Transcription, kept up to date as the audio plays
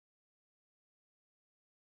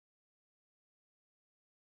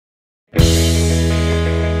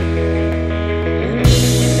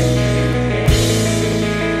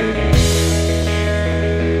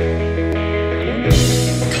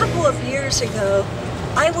years ago,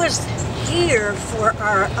 I was here for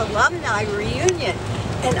our alumni reunion,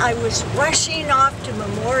 and I was rushing off to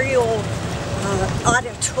Memorial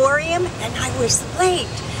Auditorium, and I was late.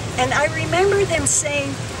 And I remember them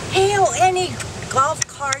saying, hail any golf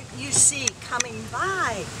cart you see coming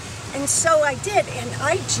by. And so I did, and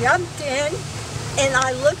I jumped in, and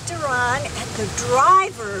I looked around at the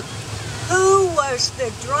driver. Who was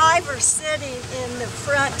the driver sitting in the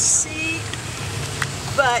front seat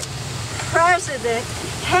but President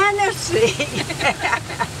Hennessy?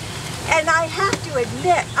 And I have to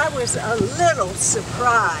admit, I was a little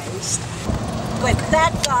surprised. But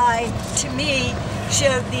that guy, to me,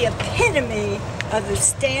 showed the epitome of the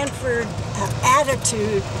Stanford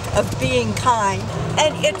attitude of being kind.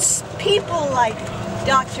 And it's people like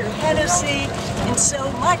Dr. Hennessy and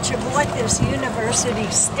so much of what this university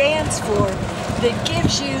stands for that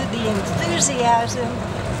gives you the enthusiasm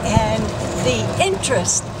and the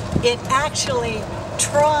interest in actually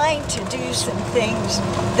trying to do some things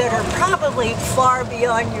that are probably far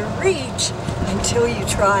beyond your reach until you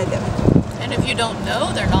try them. And if you don't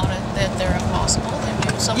know that they're impossible, then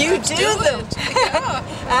you sometimes do them. Yeah,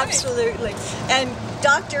 absolutely. And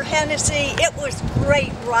Dr. Hennessy, it was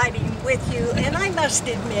great riding with you, and I must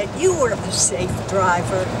admit, you were a safe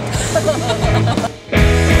driver.